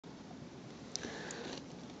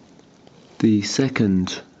The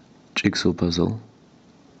second jigsaw puzzle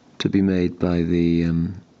to be made by the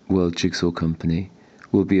World Jigsaw Company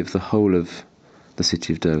will be of the whole of the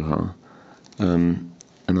city of Doha, and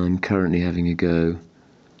I'm currently having a go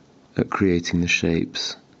at creating the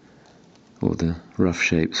shapes, or the rough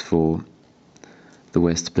shapes, for the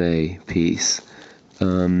West Bay piece,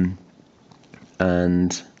 and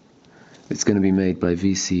it's going to be made by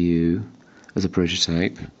VCU as a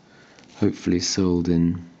prototype, hopefully sold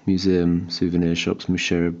in museum souvenir shops,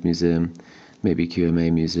 Musharraf Museum, maybe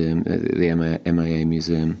QMA Museum, the MIA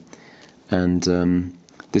Museum. And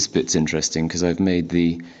this bit's interesting because I've made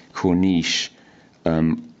the corniche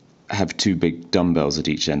have two big dumbbells at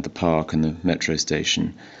each end, the park and the metro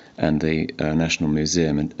station, and the National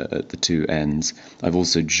Museum at the two ends. I've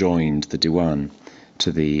also joined the diwan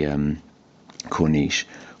to the corniche,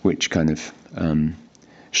 which kind of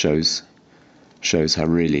shows how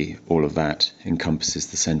really all of that encompasses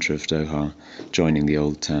the centre of Doha, joining the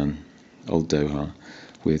old town, old Doha,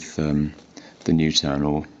 with the new town,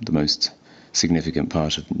 or the most significant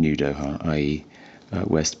part of New Doha, i.e.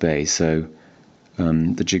 West Bay. So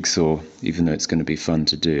the jigsaw, even though it's going to be fun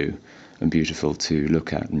to do and beautiful to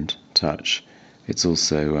look at and touch, it's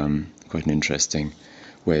also quite an interesting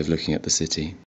way of looking at the city.